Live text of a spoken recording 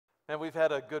And we've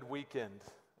had a good weekend.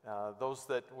 Those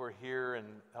that were here and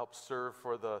helped serve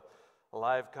for the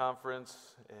live conference,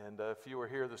 and if you were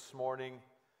here this morning,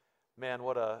 man,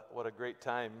 what a great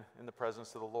time in the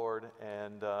presence of the Lord.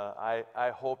 And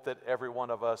I hope that every one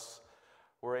of us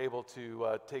were able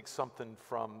to take something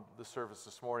from the service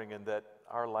this morning, and that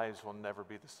our lives will never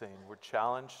be the same. We're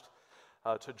challenged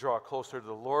to draw closer to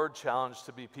the Lord, challenged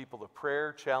to be people of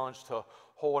prayer, challenged to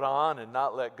hold on and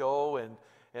not let go, and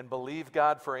believe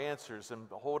God for answers and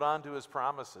hold on to His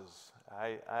promises.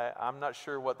 I'm not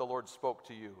sure what the Lord spoke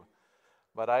to you,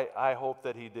 but I hope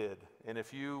that He did. And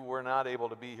if you were not able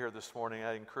to be here this morning,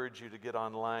 I encourage you to get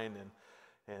online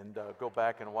and go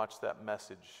back and watch that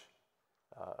message.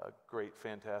 A great,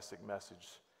 fantastic message.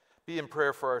 Be in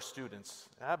prayer for our students.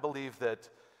 I believe that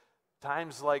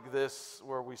times like this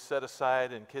where we set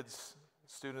aside and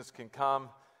students can come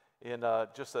in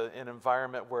just an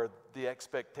environment where the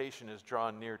expectation is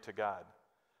drawn near to God,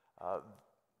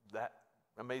 that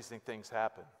amazing things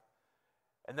happen.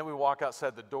 And then we walk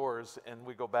outside the doors and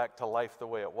we go back to life the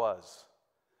way it was.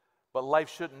 But life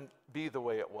shouldn't be the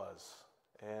way it was.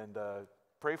 And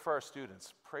pray for our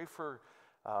students. Pray for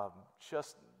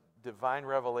just divine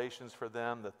revelations for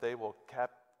them, that they will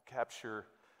capture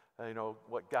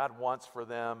what God wants for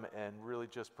them and really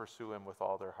just pursue Him with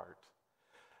all their heart.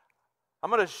 I'm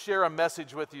going to share a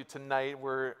message with you tonight.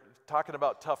 We're talking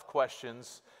about tough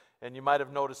questions, and you might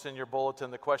have noticed in your bulletin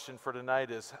the question for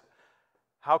tonight is,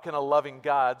 how can a loving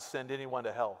God send anyone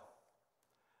to hell?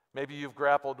 Maybe you've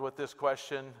grappled with this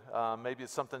question. Maybe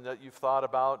it's something that you've thought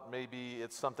about. Maybe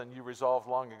it's something you resolved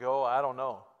long ago. I don't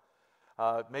know.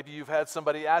 Maybe you've had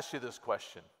somebody ask you this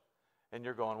question, and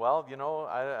you're going, well,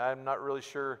 I'm not really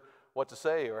sure what to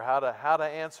say or how to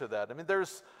answer that. I mean,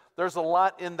 there's a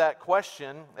lot in that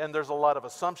question, and there's a lot of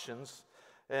assumptions.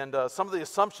 And some of the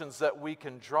assumptions that we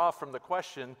can draw from the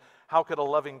question, how could a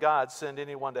loving God send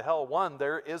anyone to hell? One,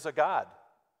 there is a God.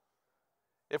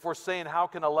 If we're saying, how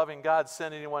can a loving God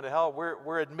send anyone to hell,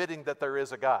 we're admitting that there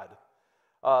is a God.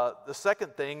 The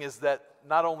second thing is that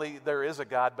not only there is a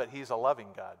God, but He's a loving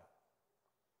God.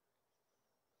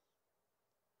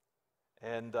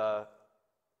 And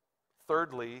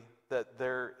thirdly, that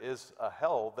there is a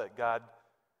hell that God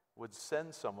would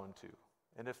send someone to.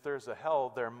 And if there's a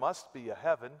hell, there must be a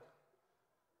heaven.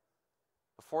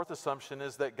 The fourth assumption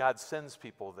is that God sends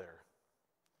people there.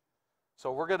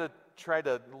 So we're going to try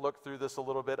to look through this a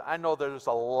little bit. I know there's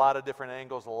a lot of different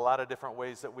angles, a lot of different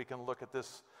ways that we can look at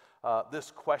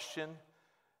this question.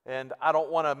 And I don't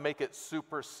want to make it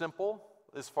super simple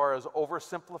as far as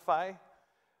oversimplify.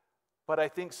 But I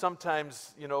think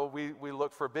sometimes, we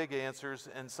look for big answers,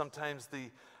 and sometimes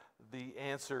the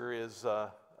answer is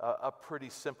a pretty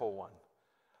simple one.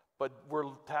 But we're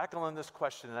tackling this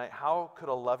question tonight: how could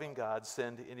a loving God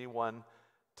send anyone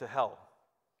to hell?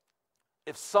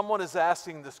 If someone is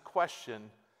asking this question,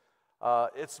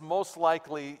 it's most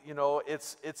likely,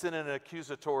 it's in an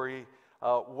accusatory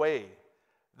way.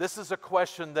 This is a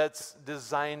question that's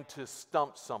designed to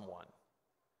stump someone.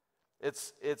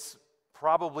 It's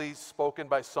probably spoken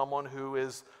by someone who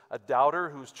is a doubter,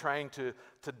 who's trying to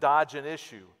dodge an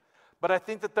issue. But I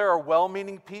think that there are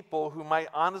well-meaning people who might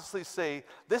honestly say,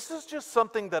 this is just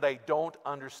something that I don't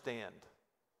understand.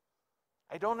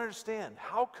 I don't understand.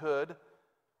 How could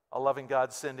a loving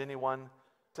God send anyone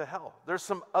to hell? There's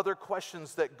some other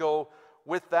questions that go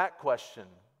with that question.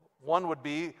 One would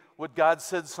be, would God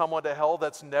send someone to hell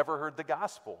that's never heard the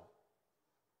gospel?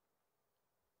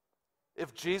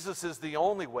 If Jesus is the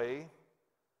only way,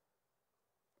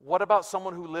 what about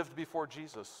someone who lived before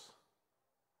Jesus,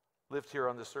 lived here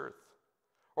on this earth?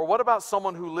 Or what about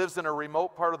someone who lives in a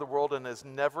remote part of the world and has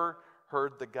never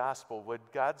heard the gospel? Would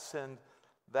God send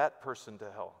that person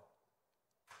to hell?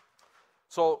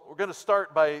 So we're going to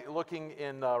start by looking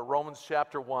in Romans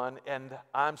chapter 1, and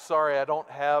I'm sorry I don't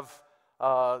have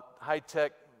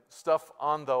high-tech stuff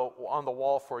on the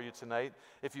wall for you tonight.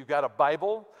 If you've got a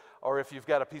Bible, or if you've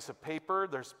got a piece of paper,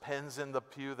 there's pens in the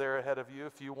pew there ahead of you.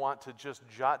 If you want to just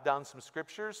jot down some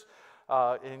scriptures,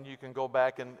 and you can go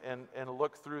back and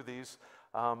look through these.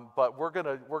 But we're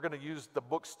gonna use the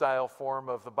book style form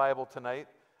of the Bible tonight,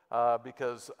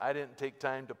 because I didn't take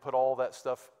time to put all that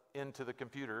stuff into the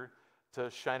computer to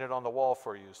shine it on the wall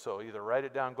for you. So either write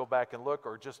it down, go back and look,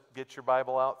 or just get your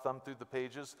Bible out, thumb through the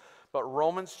pages. But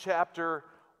Romans chapter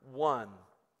 1.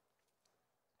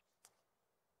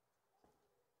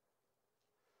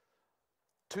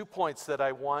 Two points that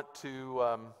I want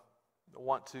to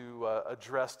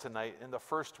address tonight. And the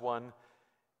first one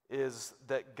is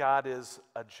that God is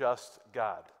a just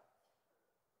God,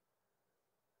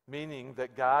 meaning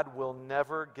that God will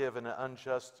never give an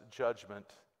unjust judgment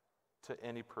to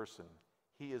any person.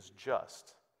 he is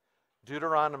just.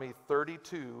 Deuteronomy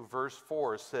 32, verse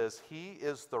 4 says, he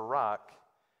is the rock,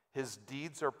 his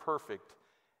deeds are perfect.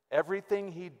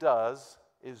 Everything he does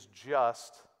is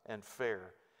just and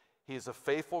fair. He is a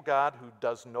faithful God who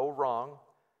does no wrong.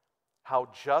 How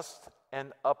just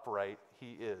and upright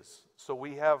he is. So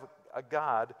we have a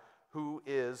God who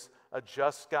is a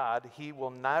just God. He will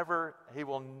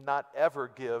not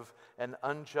ever give an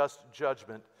unjust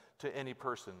judgment to any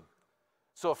person.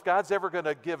 So if God's ever going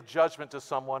to give judgment to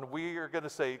someone, we are going to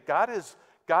say, God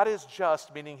is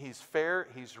just, meaning he's fair,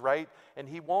 he's right, and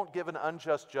he won't give an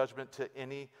unjust judgment to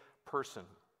any person.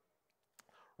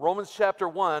 Romans chapter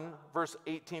 1, verse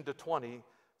 18 to 20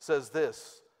 says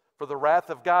this, for the wrath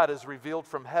of God is revealed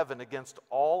from heaven against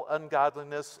all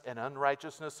ungodliness and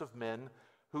unrighteousness of men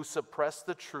who suppress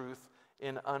the truth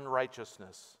in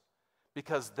unrighteousness,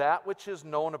 because that which is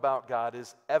known about God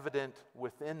is evident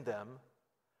within them,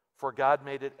 for God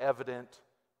made it evident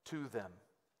to them.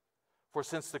 For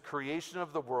since the creation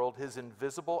of the world, his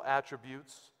invisible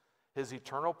attributes, his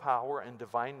eternal power and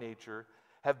divine nature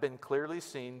have been clearly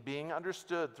seen, being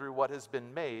understood through what has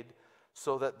been made,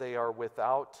 so that they are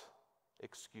without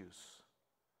excuse.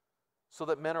 So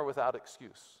that men are without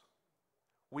excuse.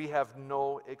 We have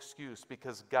no excuse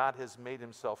because God has made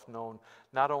himself known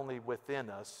not only within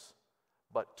us,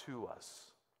 but to us.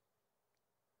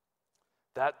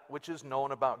 That which is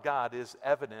known about God is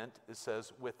evident, it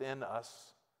says, within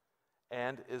us,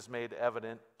 and is made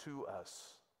evident to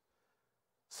us.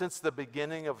 Since the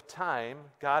beginning of time,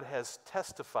 God has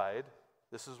testified,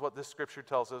 this is what this scripture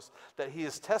tells us, that he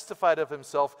has testified of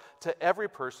himself to every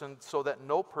person so that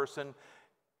no person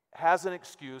has an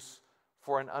excuse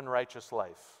for an unrighteous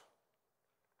life.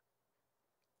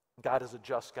 God is a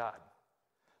just God.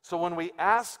 So when we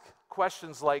ask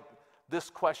questions like this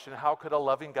question, how could a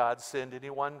loving God send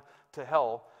anyone to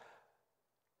hell?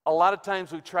 A lot of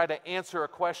times we try to answer a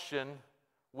question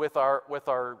with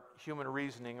our human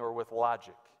reasoning or with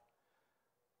logic.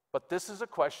 But this is a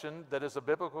question that is a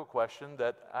biblical question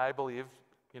that I believe,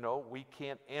 we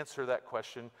can't answer that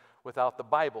question without the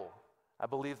Bible. I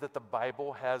believe that the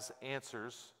Bible has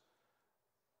answers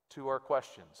to our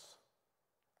questions.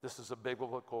 This is a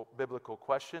biblical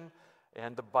question,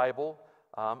 and the Bible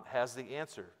has the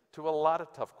answer to a lot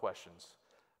of tough questions.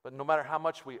 But no matter how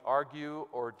much we argue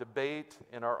or debate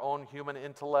in our own human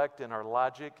intellect and our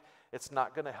logic, it's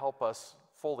not going to help us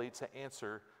fully to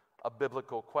answer a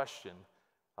biblical question.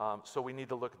 So we need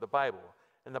to look at the Bible.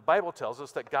 And the Bible tells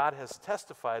us that God has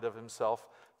testified of himself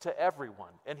to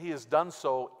everyone. And he has done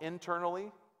so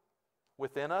internally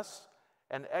within us,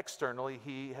 and externally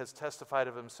he has testified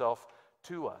of himself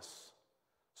to us.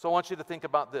 So I want you to think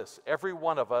about this. Every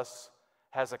one of us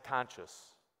has a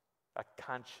conscience.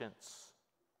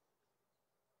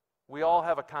 We all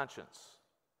have a conscience.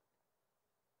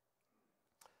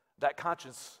 That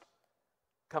conscience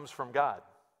comes from God.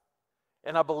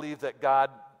 And I believe that God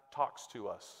talks to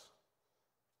us.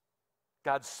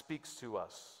 God speaks to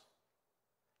us.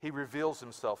 He reveals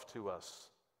himself to us.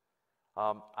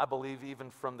 I believe even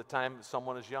from the time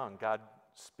someone is young, God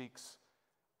speaks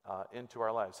into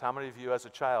our lives. How many of you as a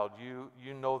child,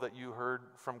 you know that you heard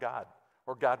from God,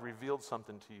 or God revealed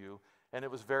something to you, and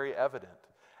it was very evident?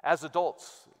 As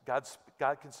adults,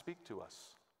 God can speak to us.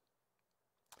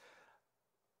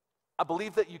 I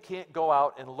believe that you can't go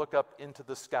out and look up into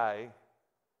the sky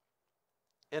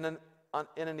in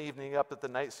an evening up at the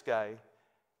night sky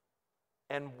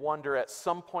and wonder at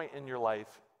some point in your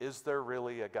life, is there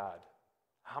really a God?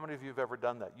 How many of you have ever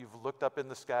done that? You've looked up in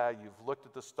the sky, you've looked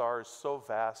at the stars so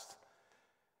vast,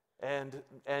 and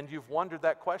you've wondered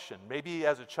that question. Maybe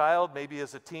as a child, maybe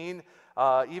as a teen,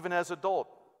 even as an adult.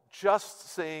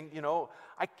 Just saying,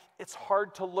 it's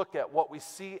hard to look at what we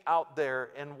see out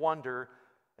there and wonder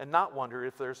and not wonder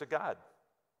if there's a God.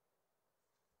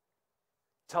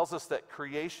 It tells us that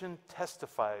creation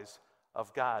testifies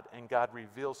of God, and God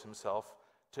reveals himself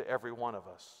to every one of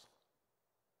us.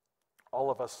 All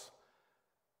of us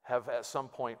have at some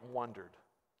point wondered,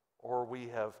 or we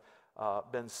have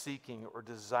been seeking or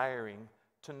desiring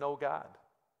to know God.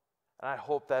 And I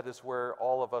hope that is where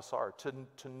all of us are,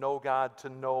 to know God, to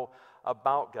know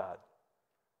about God.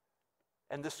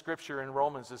 And this scripture in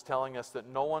Romans is telling us that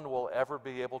no one will ever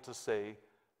be able to say,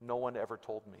 no one ever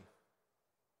told me.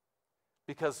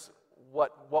 Because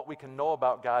what we can know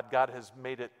about God, God has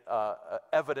made it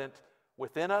evident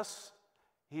within us.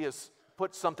 He has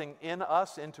put something in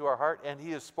us, into our heart, and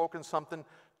he has spoken something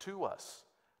to us.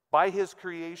 By his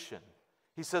creation,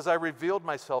 he says, I revealed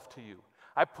myself to you.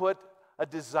 I put a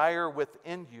desire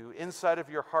within you, inside of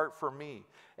your heart for me.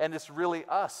 And it's really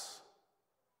us,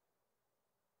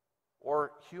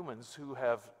 or humans, who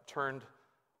have turned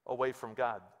away from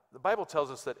God. The Bible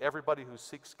tells us that everybody who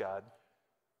seeks God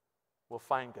will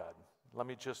find God. Let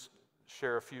me just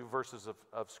share a few verses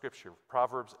of Scripture.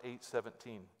 Proverbs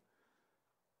 8:17.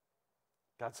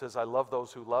 God says, I love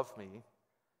those who love me,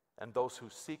 and those who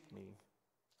seek me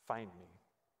find me.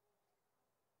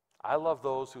 I love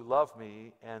those who love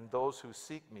me, and those who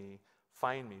seek me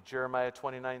find me. Jeremiah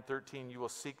 29:13, you will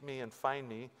seek me and find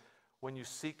me when you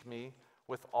seek me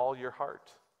with all your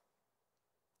heart.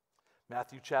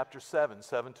 Matthew chapter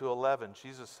 7:7-11,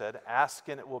 Jesus said, ask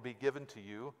and it will be given to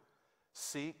you.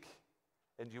 Seek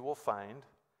and you will find.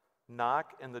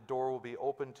 Knock and the door will be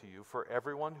opened to you. For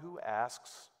everyone who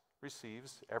asks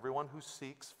receives, everyone who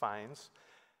seeks finds,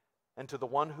 and to the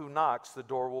one who knocks the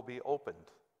door will be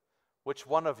opened. Which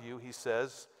one of you, he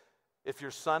says, if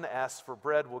your son asks for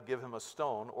bread, will give him a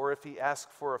stone, or if he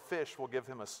asks for a fish, will give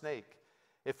him a snake?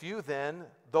 If you then,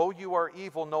 though you are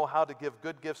evil, know how to give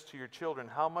good gifts to your children,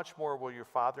 how much more will your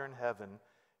Father in heaven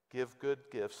give good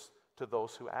gifts to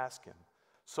those who ask him?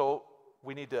 So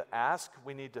we need to ask,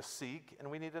 we need to seek,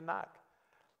 and we need to knock.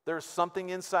 There's something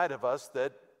inside of us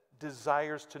that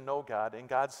desires to know God, and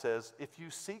God says, if you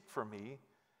seek for me,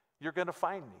 you're going to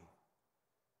find me.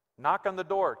 Knock on the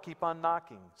door, keep on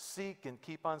knocking. Seek and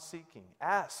keep on seeking.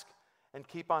 Ask and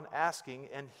keep on asking,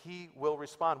 and he will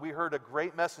respond. We heard a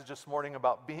great message this morning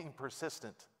about being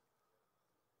persistent.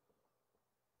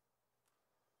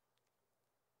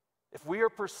 If we are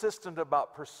persistent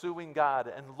about pursuing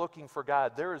God and looking for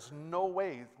God, there is no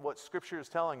way, what Scripture is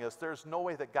telling us, there's no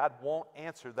way that God won't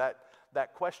answer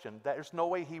that question. There's no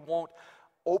way he won't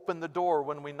open the door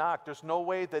when we knock. There's no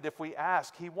way that if we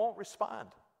ask, he won't respond.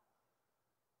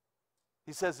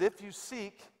 He says, if you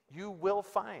seek, you will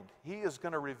find. He is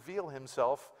going to reveal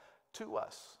himself to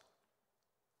us.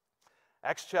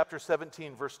 Acts chapter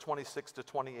 17, verse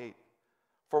 26-28.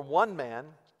 From one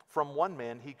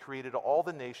man, he created all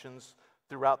the nations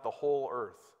throughout the whole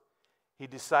earth. He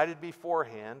decided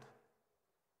beforehand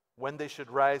when they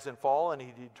should rise and fall, and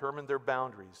he determined their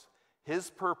boundaries. His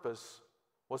purpose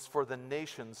was for the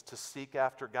nations to seek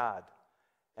after God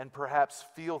and perhaps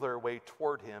feel their way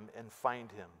toward him and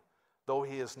find him, though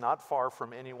he is not far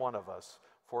from any one of us,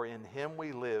 for in him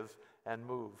we live and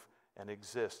move and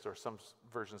exist, or some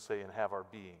versions say, and have our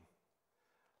being.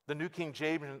 The New King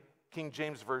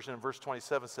James Version in verse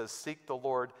 27 says, seek the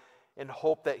Lord in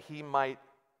hope that he might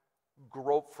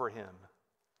grope for him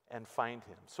and find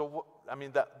him. So,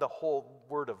 the whole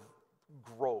word of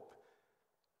grope,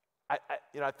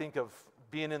 I think of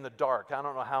being in the dark. I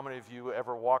don't know how many of you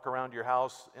ever walk around your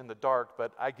house in the dark,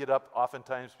 but I get up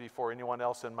oftentimes before anyone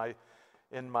else in my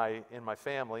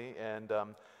family, and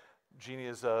Jeannie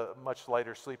is a much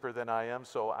lighter sleeper than I am,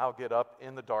 so I'll get up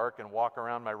in the dark and walk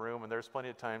around my room, and there's plenty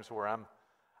of times where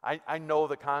I know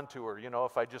the contour.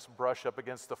 If I just brush up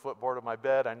against the footboard of my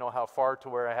bed, I know how far to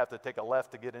where I have to take a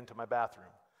left to get into my bathroom.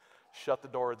 Shut the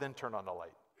door, then turn on the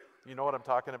light. You know what I'm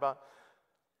talking about?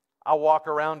 I'll walk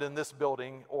around in this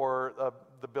building or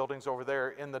the buildings over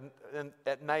there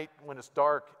at night when it's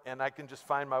dark, and I can just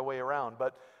find my way around.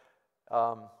 But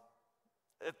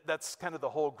that's kind of the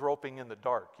whole groping in the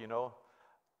dark,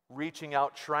 reaching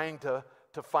out, trying to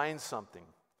find something.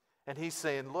 And he's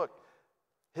saying, look,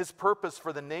 his purpose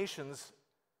for the nations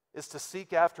is to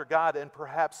seek after God and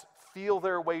perhaps feel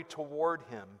their way toward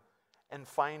him and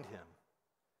find him.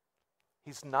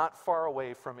 He's not far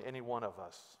away from any one of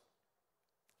us.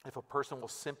 If a person will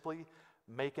simply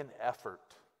make an effort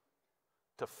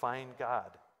to find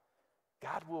God,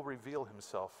 God will reveal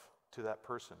himself to that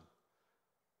person.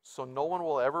 So no one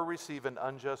will ever receive an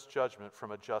unjust judgment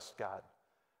from a just God.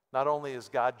 Not only is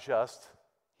God just,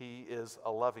 he is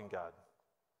a loving God.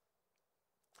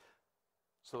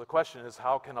 So the question is,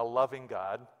 how can a loving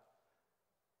God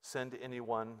send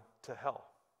anyone to hell?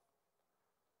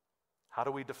 How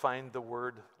do we define the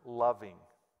word loving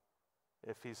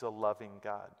if he's a loving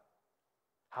God?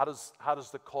 How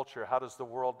does the culture, how does the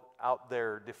world out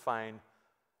there define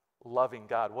loving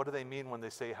God? What do they mean when they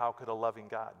say, how could a loving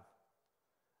God?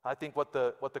 I think what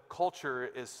the culture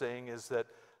is saying is that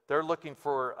they're looking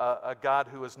for a God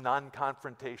who is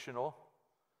non-confrontational,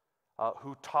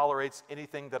 who tolerates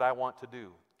anything that I want to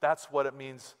do. That's what it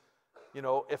means,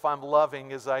 if I'm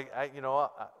loving, is I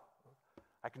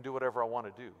can do whatever I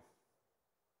want to do.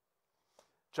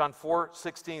 John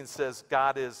 4:16 says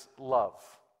God is love.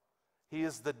 He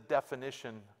is the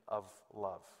definition of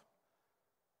love.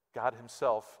 God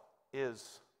himself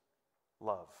is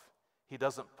love. He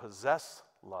doesn't possess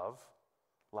love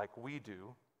like we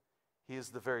do. He is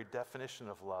the very definition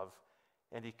of love,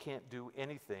 and he can't do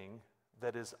anything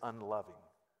that is unloving.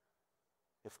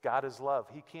 If God is love,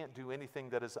 he can't do anything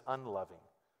that is unloving.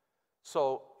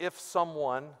 So if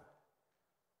someone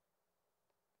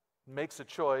makes a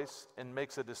choice and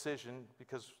makes a decision,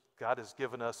 because God has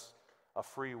given us a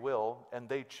free will, and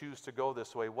they choose to go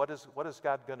this way, what is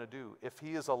God going to do? If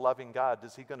he is a loving God,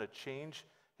 is he going to change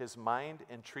his mind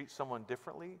and treat someone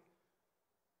differently?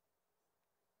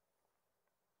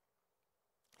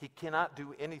 He cannot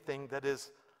do anything that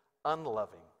is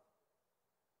unloving.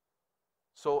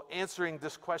 So answering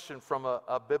this question from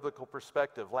a biblical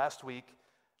perspective, last week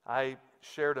I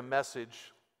shared a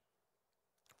message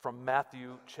from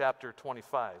Matthew chapter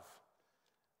 25. If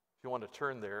you want to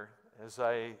turn there, as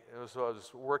I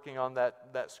was working on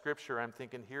that scripture, I'm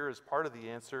thinking here is part of the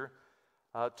answer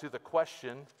to the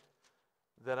question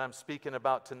that I'm speaking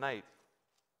about tonight.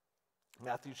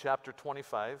 Matthew chapter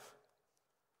 25.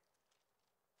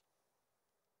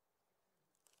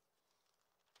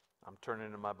 I'm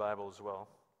turning to my Bible as well.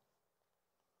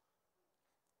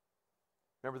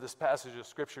 Remember this passage of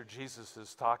Scripture, Jesus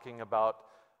is talking about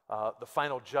the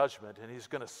final judgment, and he's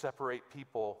going to separate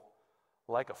people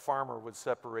like a farmer would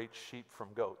separate sheep from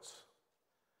goats.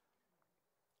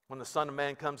 When the Son of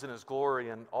Man comes in his glory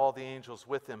and all the angels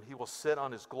with him, he will sit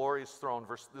on his glorious throne.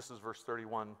 This is verse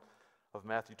 31 of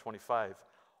Matthew 25.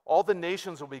 All the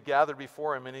nations will be gathered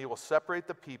before him, and he will separate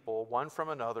the people one from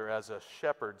another as a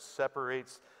shepherd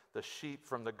separates the sheep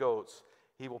from the goats.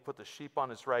 He will put the sheep on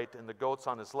his right and the goats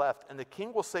on his left. And the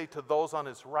king will say to those on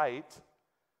his right,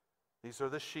 these are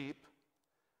the sheep,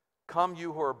 "Come,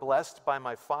 you who are blessed by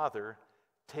my Father,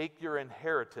 take your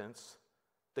inheritance,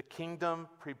 the kingdom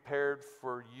prepared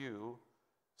for you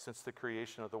since the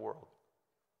creation of the world."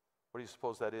 What do you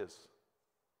suppose that is?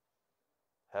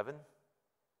 Heaven?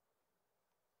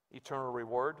 Eternal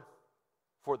reward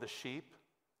for the sheep.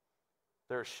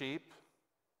 They're sheep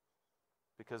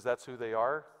because that's who they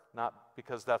are, not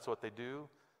because that's what they do.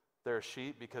 They're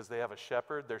sheep because they have a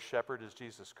shepherd. Their shepherd is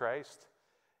Jesus Christ.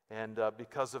 And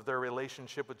because of their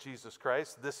relationship with Jesus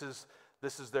Christ, this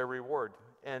is their reward.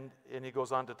 And he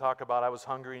goes on to talk about, I was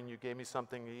hungry and you gave me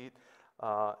something to eat.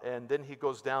 And then he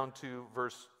goes down to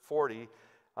verse 40,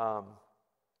 or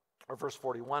verse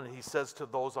 41, and he says to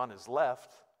those on his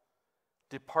left,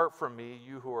 "Depart from me,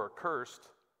 you who are cursed,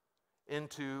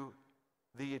 into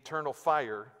the eternal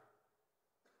fire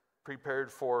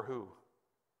prepared for" who?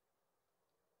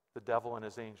 The devil and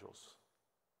his angels.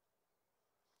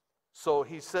 So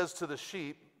he says to the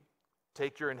sheep,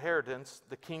 take your inheritance,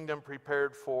 the kingdom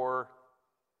prepared for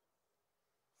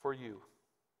you.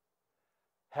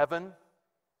 Heaven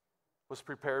was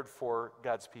prepared for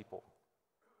God's people.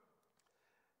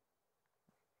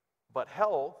 But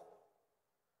hell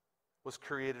was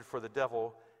created for the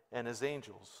devil and his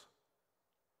angels.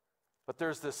 But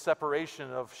there's this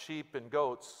separation of sheep and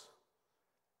goats,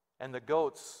 and the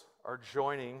goats are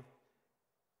joining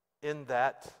in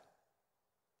that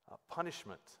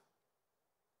punishment.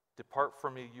 Depart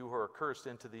from me, you who are cursed,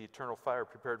 into the eternal fire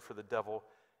prepared for the devil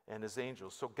and his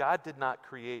angels. So God did not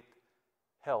create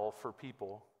hell for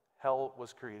people. Hell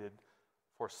was created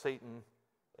for Satan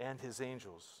and his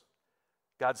angels.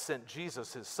 God sent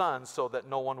Jesus, his son, so that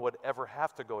no one would ever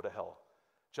have to go to hell.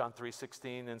 John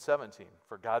 3:16 and 17.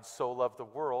 For God so loved the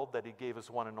world that he gave his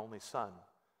one and only Son,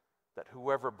 that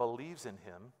whoever believes in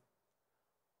him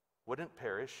wouldn't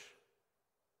perish,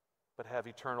 but have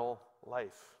eternal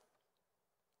life.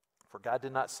 For God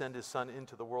did not send his Son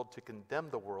into the world to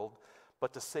condemn the world,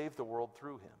 but to save the world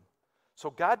through him. So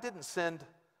God didn't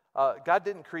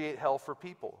create hell for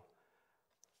people.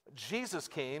 Jesus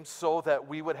came so that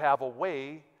we would have a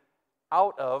way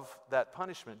out of that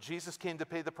punishment. Jesus came to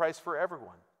pay the price for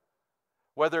everyone.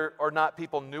 Whether or not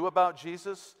people knew about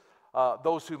Jesus,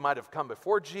 those who might have come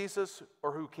before Jesus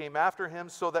or who came after him,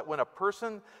 so that when a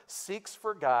person seeks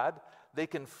for God, they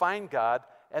can find God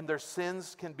and their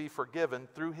sins can be forgiven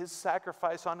through his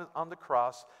sacrifice on the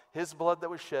cross, his blood that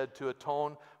was shed to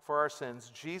atone for our sins.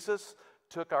 Jesus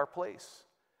took our place.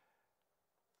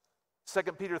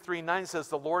 2 Peter 3:9 says,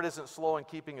 the Lord isn't slow in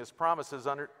keeping his promises.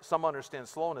 Some understand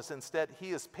slowness. Instead,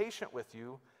 he is patient with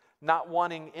you, not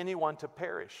wanting anyone to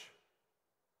perish,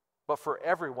 but for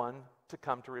everyone to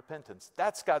come to repentance.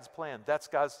 That's God's plan. That's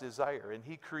God's desire. And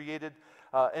he created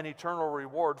an eternal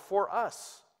reward for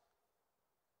us.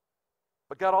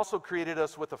 But God also created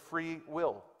us with a free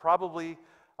will. Probably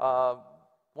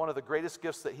one of the greatest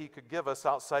gifts that he could give us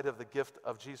outside of the gift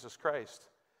of Jesus Christ.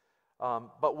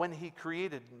 But when he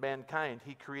created mankind,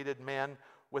 he created man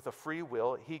with a free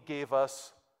will. He gave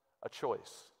us a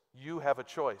choice. You have a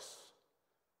choice.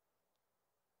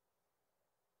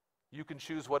 You can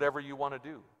choose whatever you want to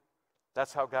do.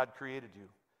 That's how God created you.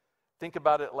 Think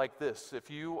about it like this. If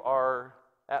you are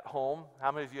at home,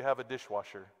 how many of you have a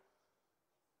dishwasher?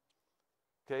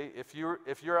 Okay, if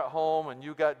you're at home and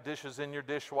you got dishes in your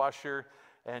dishwasher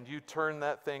and you turn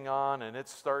that thing on and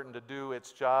it's starting to do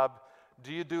its job,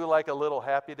 do you do like a little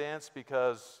happy dance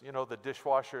because, you know, the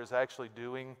dishwasher is actually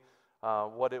doing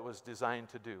what it was designed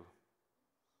to do?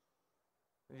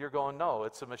 You're going, no,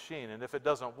 it's a machine. And if it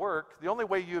doesn't work, the only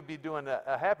way you'd be doing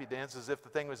a happy dance is if the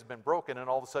thing has been broken and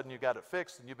all of a sudden you got it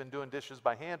fixed and you've been doing dishes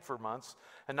by hand for months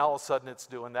and now all of a sudden it's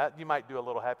doing that. You might do a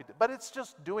little happy dance, but it's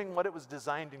just doing what it was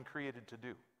designed and created to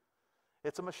do.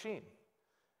 It's a machine,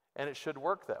 and it should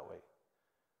work that way.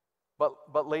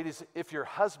 But ladies, if your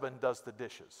husband does the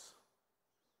dishes,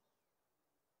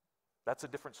 that's a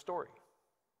different story.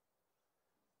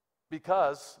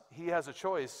 Because he has a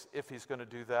choice if he's going to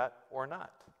do that or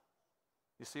not.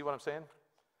 You see what I'm saying?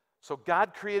 So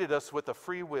God created us with a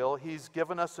free will. He's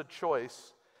given us a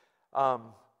choice.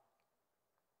 And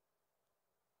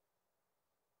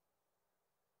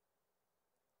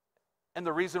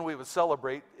the reason we would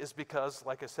celebrate is because,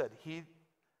 like I said, he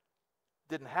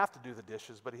didn't have to do the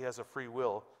dishes, but he has a free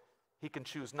will. He can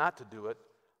choose not to do it,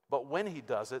 but when he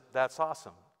does it, that's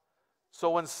awesome.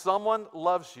 So when someone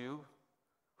loves you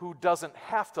who doesn't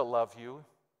have to love you,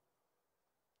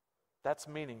 that's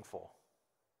meaningful.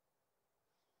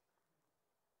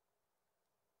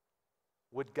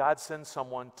 Would God send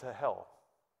someone to hell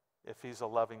if he's a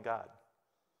loving God?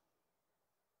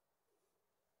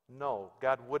 No,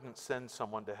 God wouldn't send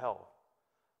someone to hell.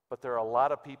 But there are a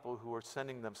lot of people who are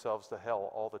sending themselves to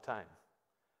hell all the time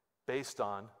based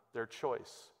on their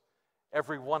choice.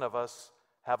 Every one of us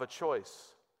have a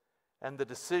choice. And the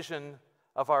decision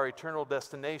of our eternal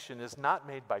destination is not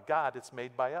made by God, it's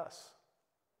made by us.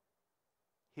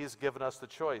 He has given us the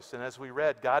choice. And as we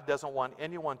read, God doesn't want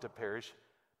anyone to perish,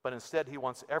 but instead he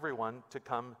wants everyone to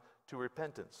come to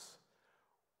repentance.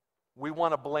 We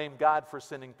want to blame God for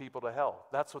sending people to hell.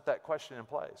 That's what that question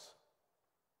implies.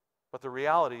 But the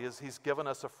reality is he's given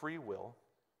us a free will,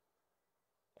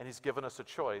 and he's given us a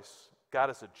choice. God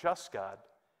is a just God.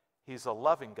 He's a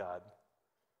loving God.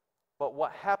 But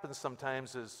what happens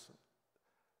sometimes is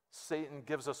Satan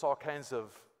gives us all kinds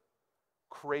of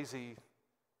crazy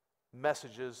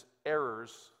messages,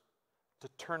 errors, to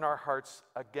turn our hearts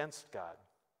against God.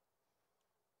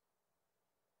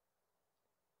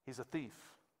 He's a thief.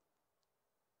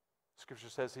 Scripture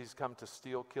says he's come to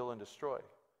steal, kill, and destroy.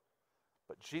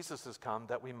 But Jesus has come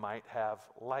that we might have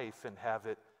life and have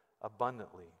it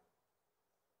abundantly.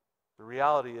 The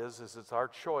reality is it's our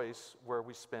choice where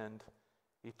we spend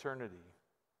eternity.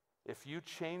 If you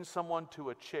change someone to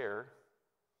a chair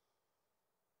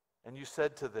and you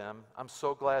said to them, I'm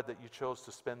so glad that you chose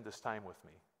to spend this time with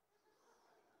me.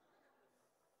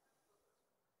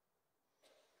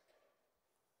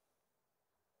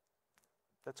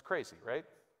 That's crazy, right?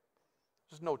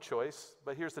 There's no choice,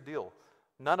 but here's the deal.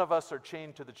 None of us are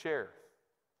chained to the chair.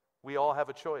 We all have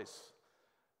a choice.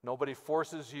 Nobody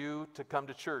forces you to come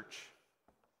to church.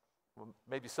 Well,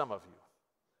 maybe some of you.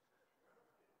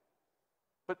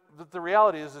 But the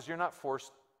reality is you're not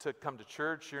forced to come to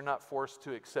church. You're not forced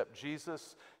to accept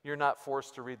Jesus. You're not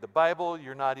forced to read the Bible.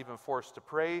 You're not even forced to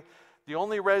pray. The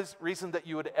only reason that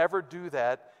you would ever do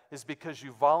that is because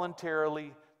you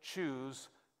voluntarily choose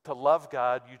to love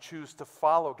God. You choose to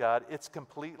follow God. It's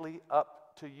completely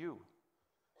up to you.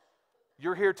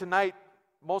 You're here tonight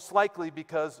most likely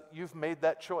because you've made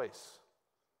that choice.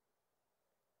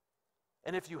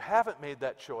 And if you haven't made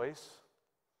that choice,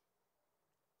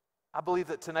 I believe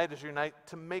that tonight is your night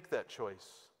to make that choice.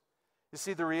 You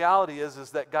see, the reality is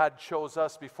that God chose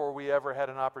us before we ever had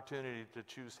an opportunity to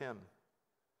choose him.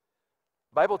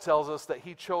 The Bible tells us that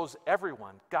he chose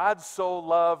everyone. God so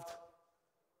loved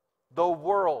the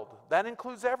world. That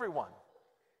includes everyone.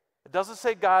 It doesn't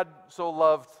say God so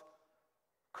loved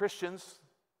Christians,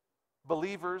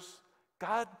 believers.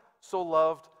 God so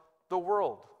loved the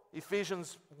world.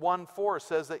 Ephesians 1:4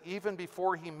 says that even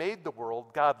before he made the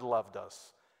world, God loved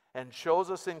us and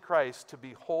chose us in Christ to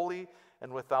be holy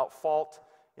and without fault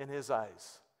in his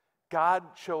eyes.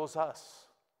 God chose us.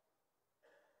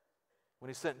 When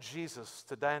he sent Jesus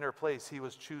to die in our place, he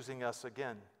was choosing us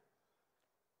again.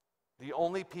 The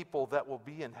only people that will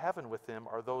be in heaven with him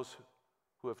are those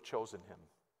who have chosen him.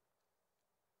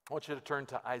 I want you to turn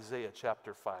to Isaiah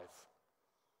chapter 5.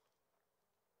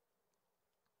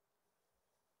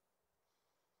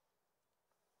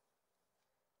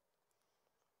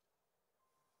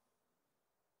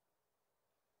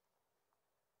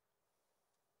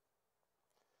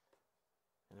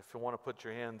 And if you want to put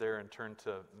your hand there and turn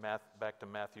to back to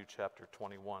Matthew chapter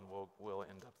 21, we'll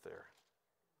end up there.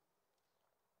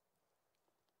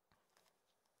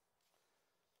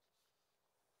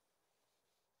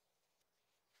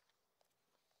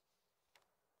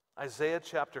 Isaiah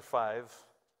chapter 5,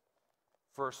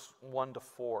 verse 1 to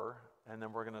 4, and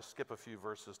then we're going to skip a few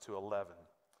verses to 11.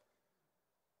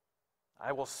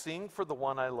 I will sing for the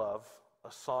one I love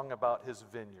a song about his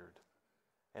vineyard.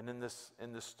 And in this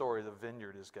story, the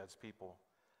vineyard is God's people.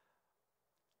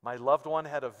 My loved one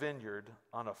had a vineyard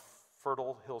on a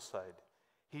fertile hillside.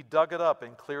 He dug it up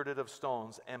and cleared it of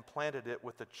stones and planted it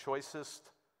with the choicest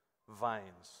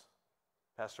vines.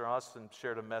 Pastor Austin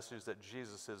shared a message that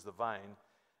Jesus is the vine,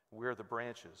 we're the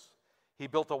branches. He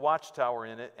built a watchtower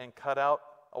in it and cut out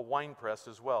a winepress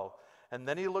as well. And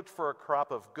then he looked for a crop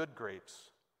of good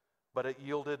grapes, but it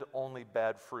yielded only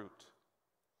bad fruit.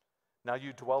 Now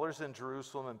you dwellers in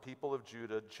Jerusalem and people of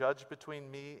Judah, judge between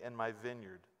me and my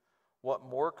vineyard. What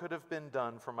more could have been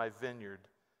done for my vineyard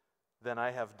than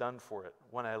I have done for it?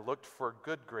 When I looked for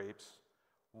good grapes,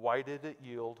 why did it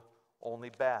yield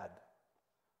only bad?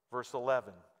 Verse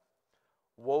 11,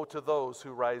 woe to those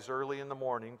who rise early in the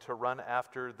morning to run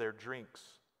after their drinks,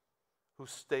 who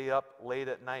stay up late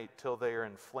at night till they are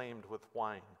inflamed with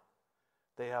wine.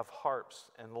 They have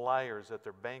harps and lyres at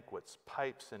their banquets,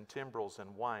 pipes and timbrels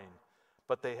and wine,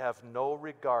 but they have no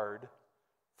regard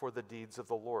for the deeds of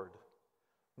the Lord,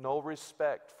 no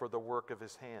respect for the work of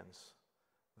his hands.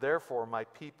 Therefore, my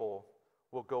people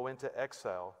will go into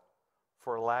exile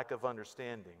for lack of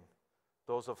understanding.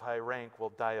 Those of high rank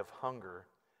will die of hunger,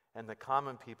 and the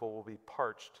common people will be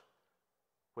parched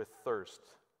with thirst.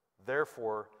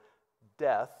 Therefore,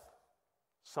 death,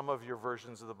 some of your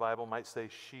versions of the Bible might say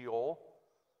Sheol.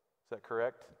 Is that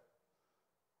correct?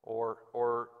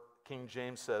 Or King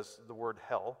James says the word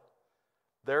hell.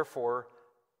 Therefore,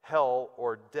 hell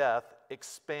or death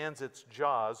expands its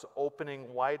jaws,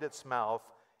 opening wide its mouth.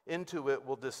 Into it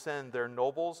will descend their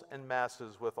nobles and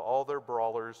masses with all their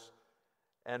brawlers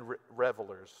and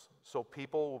revelers. So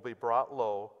people will be brought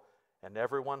low, and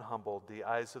everyone humbled, the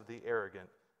eyes of the arrogant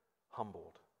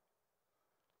humbled.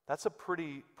 That's a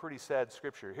pretty sad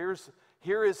scripture.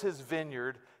 Here is his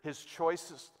vineyard, his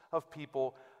choicest of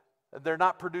people. They're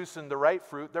not producing the right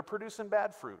fruit, they're producing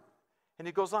bad fruit. And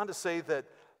he goes on to say that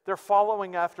they're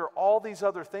following after all these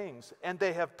other things, and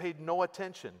they have paid no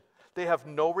attention. They have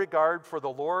no regard for the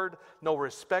Lord, no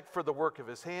respect for the work of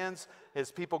his hands.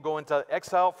 His people go into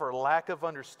exile for lack of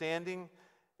understanding,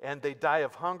 and they die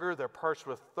of hunger, they're parched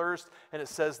with thirst, and it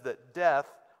says that death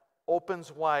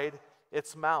opens wide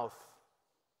its mouth.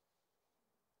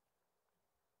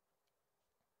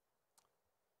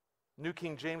 New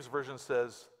King James Version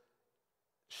says,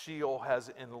 Sheol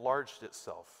has enlarged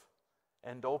itself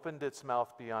and opened its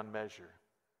mouth beyond measure.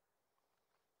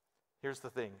 Here's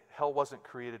the thing, hell wasn't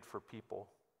created for people.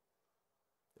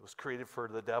 It was created for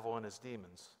the devil and his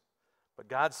demons. But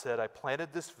God said, I planted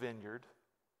this vineyard.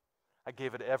 I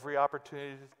gave it every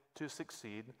opportunity to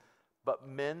succeed, but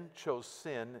men chose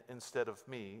sin instead of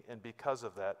me, and because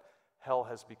of that, hell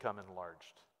has become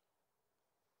enlarged.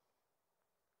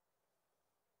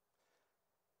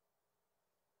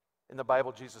 In the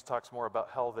Bible, Jesus talks more about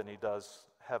hell than he does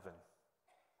heaven.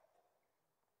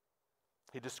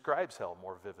 He describes hell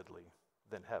more vividly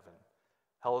than heaven.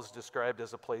 Hell is described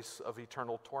as a place of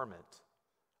eternal torment,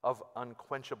 of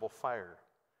unquenchable fire,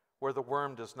 where the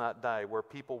worm does not die, where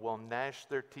people will gnash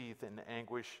their teeth in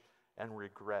anguish and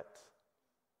regret.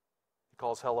 He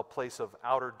calls hell a place of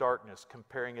outer darkness,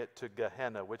 comparing it to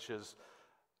Gehenna, which is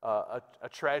a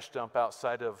trash dump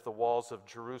outside of the walls of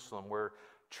Jerusalem, where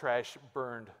trash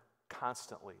burned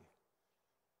constantly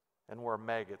and where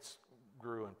maggots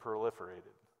grew and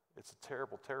proliferated. It's a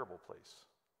terrible, terrible place.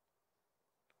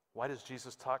 Why does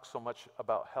Jesus talk so much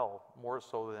about hell, more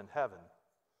so than heaven?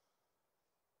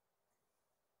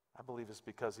 I believe it's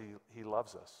because he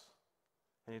loves us,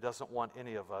 and he doesn't want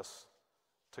any of us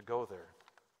to go there.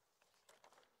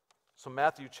 So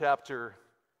Matthew chapter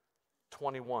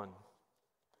 21.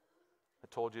 I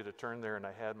told you to turn there, and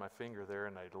I had my finger there,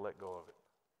 and I let go of it.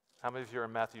 How many of you are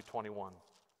in Matthew 21?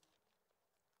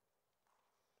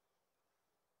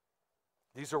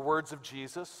 These are words of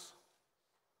Jesus.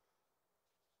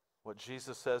 What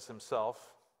Jesus says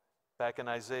himself. Back in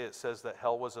Isaiah, it says that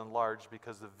hell was enlarged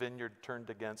because the vineyard turned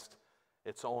against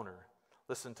its owner.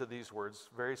 Listen to these words,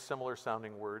 very similar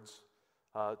sounding words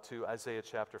to Isaiah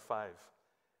chapter 5.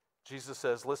 Jesus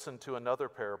says, listen to another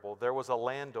parable. There was a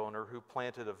landowner who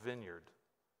planted a vineyard.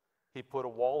 He put a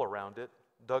wall around it,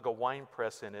 dug a wine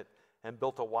press in it, and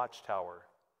built a watchtower.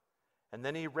 And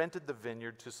then he rented the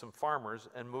vineyard to some farmers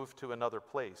and moved to another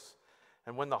place.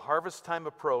 And when the harvest time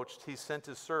approached, he sent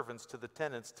his servants to the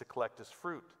tenants to collect his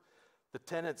fruit. The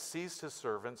tenants seized his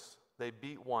servants. They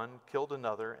beat one, killed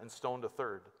another, and stoned a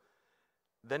third.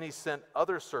 Then he sent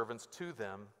other servants to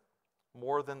them,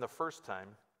 more than the first time,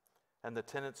 and the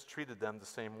tenants treated them the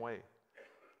same way.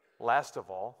 Last of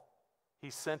all, he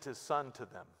sent his son to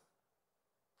them.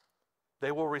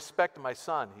 They will respect my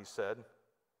son, he said.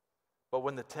 But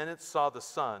when the tenants saw the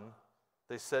son,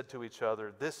 they said to each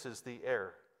other, this is the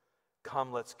heir.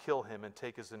 Come, let's kill him and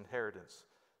take his inheritance.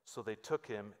 So they took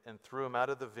him and threw him out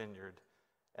of the vineyard,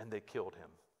 and they killed him.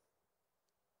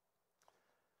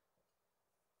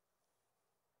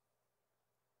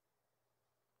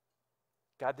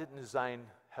 God didn't design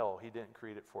hell. He didn't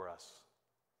create it for us.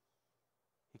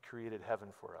 He created heaven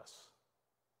for us.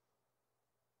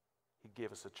 He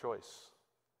gave us a choice.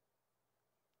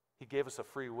 He gave us a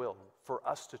free will for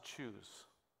us to choose.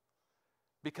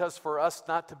 Because for us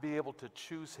not to be able to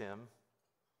choose him,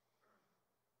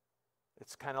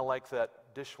 it's kind of like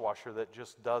that dishwasher that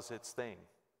just does its thing.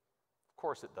 Of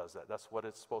course it does that. That's what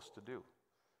it's supposed to do.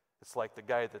 It's like the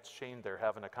guy that's chained there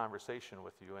having a conversation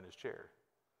with you in his chair.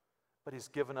 But he's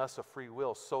given us a free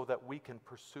will so that we can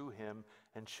pursue him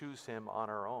and choose him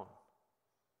on our own.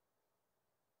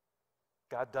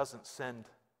 God doesn't send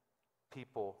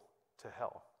people to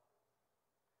hell.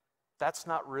 That's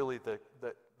not really the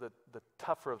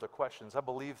tougher of the questions. I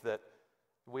believe that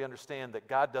we understand that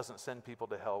God doesn't send people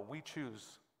to hell. We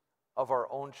choose of our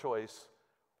own choice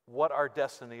what our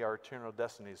destiny, our eternal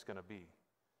destiny is going to be.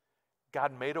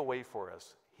 God made a way for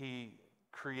us. He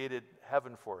created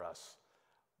heaven for us.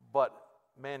 But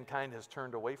mankind has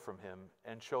turned away from him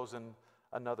and chosen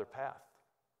another path.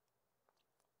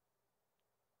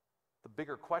 The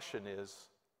bigger question is,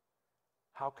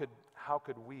 how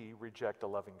could we reject a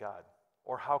loving God?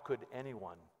 Or how could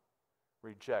anyone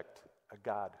reject a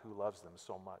God who loves them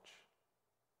so much?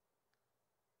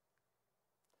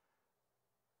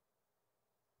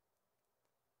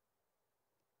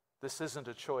 This isn't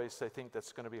a choice, I think,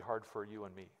 that's going to be hard for you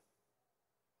and me.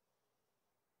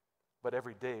 But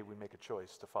every day we make a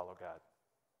choice to follow God.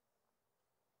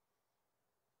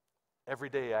 Every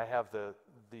day I have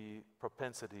the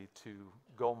propensity to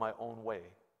go my own way.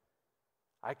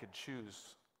 I could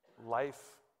choose life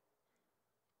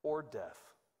or death.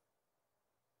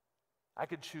 I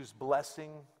could choose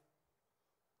blessing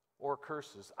or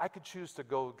curses. I could choose to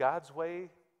go God's way.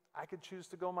 I could choose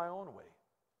to go my own way.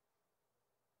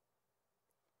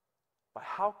 But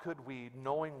how could we,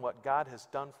 knowing what God has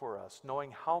done for us,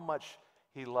 knowing how much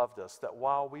he loved us, that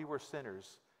while we were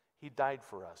sinners, he died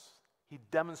for us. He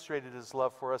demonstrated his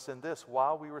love for us in this: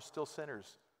 while we were still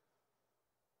sinners,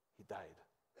 he died.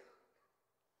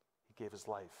 He gave his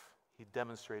life. He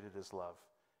demonstrated his love.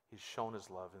 He's shown his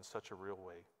love in such a real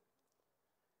way.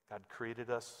 God created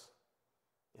us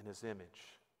in his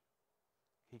image.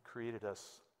 He created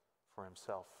us for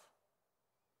himself.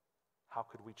 How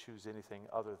could we choose anything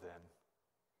other than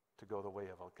to go the way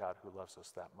of a God who loves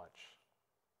us that much?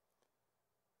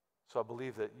 So I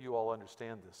believe that you all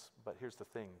understand this, but here's the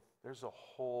thing. There's a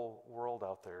whole world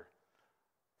out there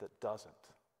that doesn't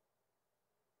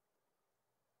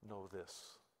know this,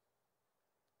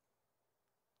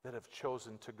 that have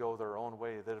chosen to go their own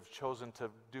way, that have chosen to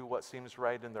do what seems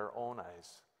right in their own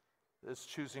eyes, that's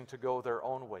choosing to go their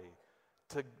own way,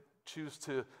 to choose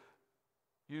to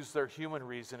use their human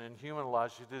reason and human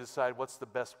logic to decide what's the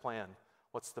best plan,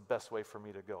 what's the best way for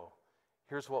me to go.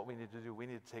 Here's what we need to do. We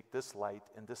need to take this light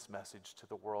and this message to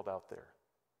the world out there.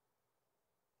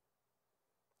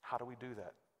 How do we do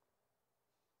that?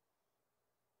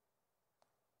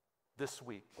 This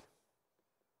week,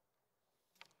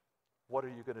 what are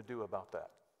you going to do about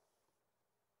that?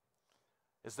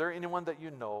 Is there anyone that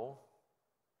you know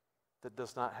that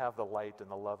does not have the light and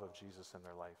the love of Jesus in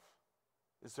their life?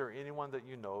 Is there anyone that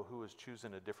you know who is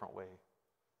choosing a different way?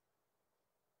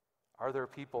 Are there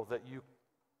people that you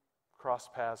cross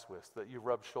paths with, that you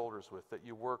rub shoulders with, that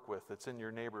you work with, that's in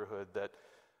your neighborhood, that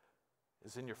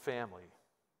is in your family,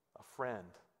 a friend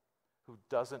who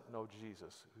doesn't know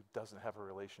Jesus, who doesn't have a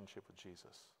relationship with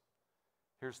Jesus?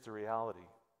 Here's the reality.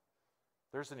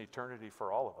 There's an eternity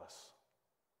for all of us.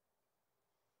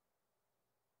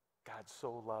 God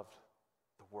so loved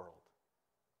the world.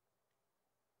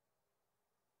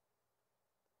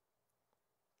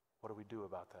 What do we do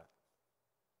about that?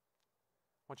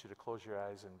 I want you to close your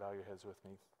eyes and bow your heads with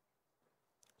me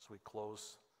as we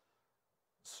close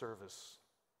service.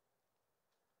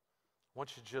 I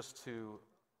want you just to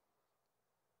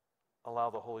allow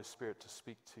the Holy Spirit to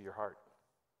speak to your heart.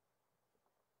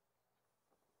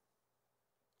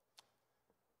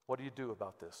 What do you do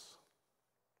about this?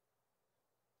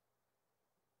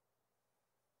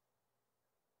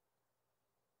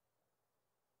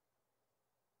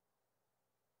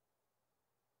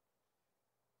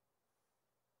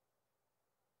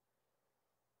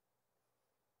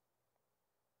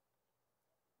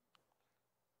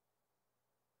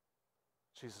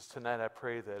 Jesus, tonight I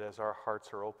pray that as our hearts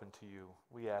are open to you,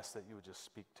 we ask that you would just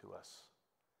speak to us.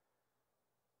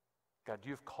 God,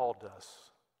 you've called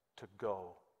us to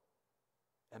go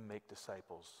and make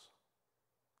disciples.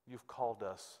 You've called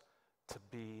us to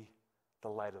be the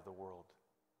light of the world.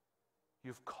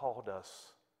 You've called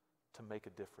us to make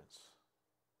a difference.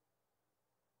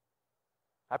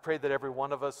 I pray that every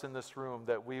one of us in this room,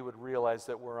 that we would realize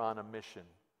that we're on a mission.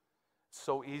 It's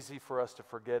so easy for us to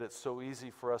forget. It's so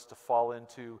easy for us to fall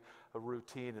into a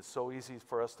routine. It's so easy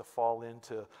for us to fall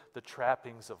into the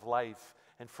trappings of life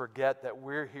and forget that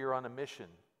we're here on a mission.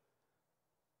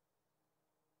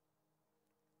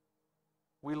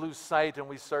 We lose sight and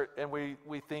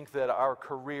we think that our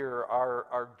career,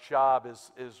 our job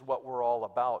is what we're all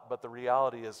about. But the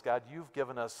reality is, God, you've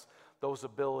given us those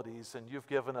abilities and you've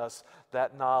given us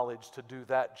that knowledge to do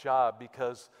that job,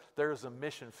 because there's a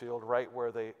mission field right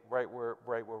where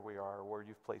we are, where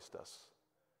you've placed us.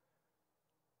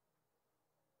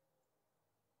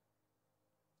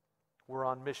 We're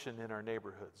on mission in our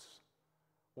neighborhoods.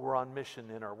 We're on mission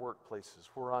in our workplaces.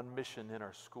 We're on mission in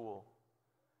our school.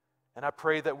 And I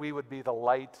pray that we would be the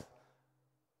light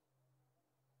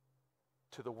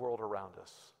to the world around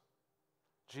us.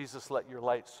 Jesus, let your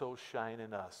light so shine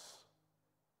in us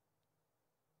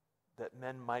that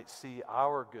men might see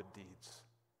our good deeds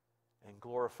and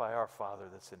glorify our Father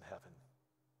that's in heaven.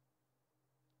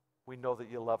 We know that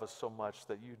you love us so much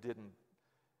that you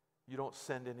don't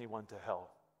send anyone to hell.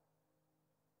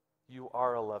 You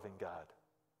are a loving God.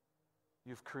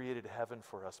 You've created heaven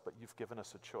for us, but you've given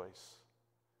us a choice.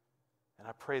 And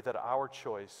I pray that our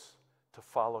choice to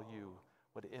follow you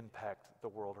would impact the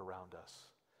world around us.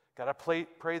 God, I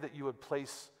pray that you would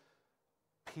place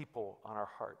people on our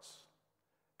hearts.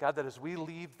 God, that as we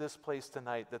leave this place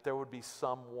tonight, that there would be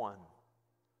someone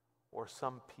or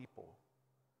some people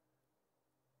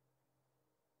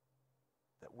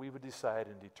that we would decide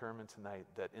and determine tonight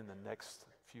that in the next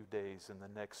few days, in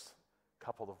the next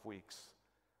couple of weeks,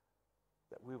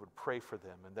 that we would pray for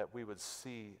them and that we would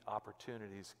see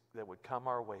opportunities that would come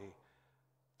our way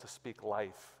to speak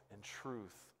life and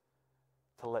truth,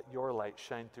 to let your light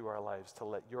shine through our lives, to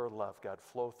let your love, God,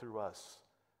 flow through us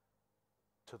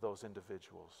to those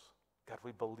individuals. God,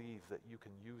 we believe that you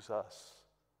can use us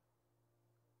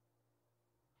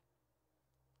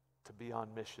to be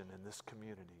on mission in this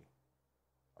community,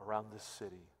 around this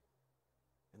city,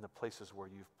 in the places where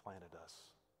you've planted us.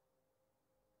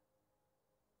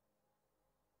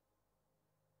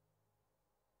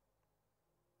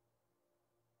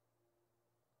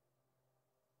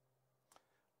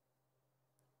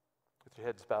 With your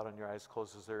heads bowed and your eyes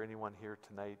closed, is there anyone here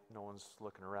tonight? No one's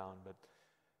looking around, but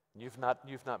you've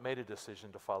not made a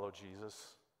decision to follow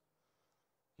Jesus.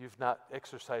 You've not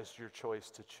exercised your choice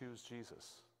to choose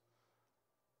Jesus.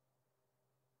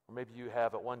 Or maybe you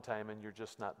have at one time and you're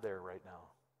just not there right now.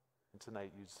 And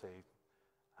tonight you'd say,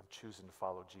 I'm choosing to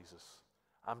follow Jesus.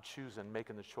 I'm choosing,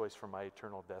 making the choice for my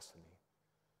eternal destiny.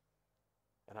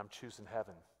 And I'm choosing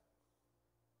heaven.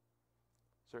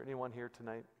 Is there anyone here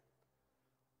tonight?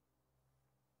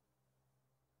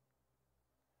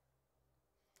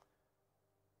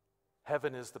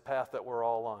 Heaven is the path that we're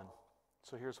all on.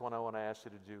 So here's what I want to ask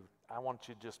you to do. I want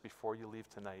you, just before you leave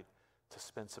tonight, to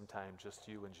spend some time, just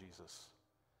you and Jesus.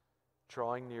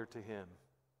 Drawing near to him,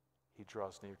 he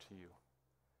draws near to you.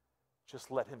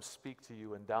 Just let him speak to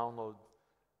you and download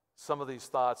some of these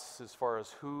thoughts as far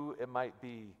as who it might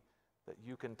be that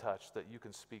you can touch, that you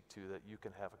can speak to, that you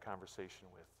can have a conversation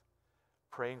with.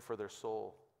 Praying for their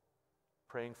soul,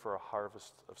 praying for a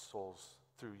harvest of souls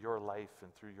through your life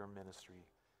and through your ministry.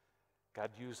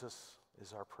 God, use us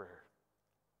is our prayer.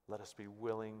 Let us be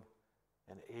willing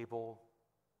and able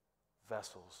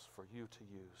vessels for you to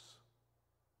use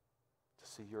to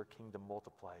see your kingdom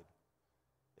multiplied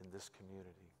in this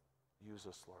community. Use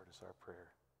us, Lord, is our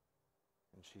prayer.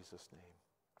 In Jesus' name,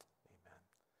 amen.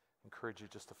 Encourage you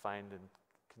just to find and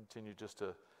continue just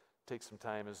to take some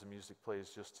time as the music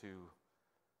plays just to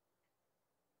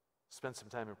spend some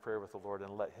time in prayer with the Lord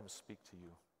and let him speak to you.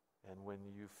 And when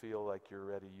you feel like you're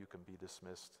ready, you can be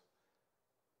dismissed.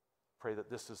 Pray that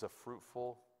this is a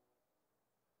fruitful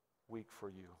week for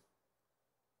you.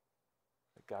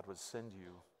 That God would send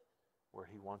you where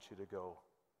he wants you to go.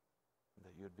 And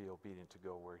that you'd be obedient to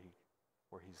go where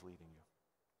he's leading you.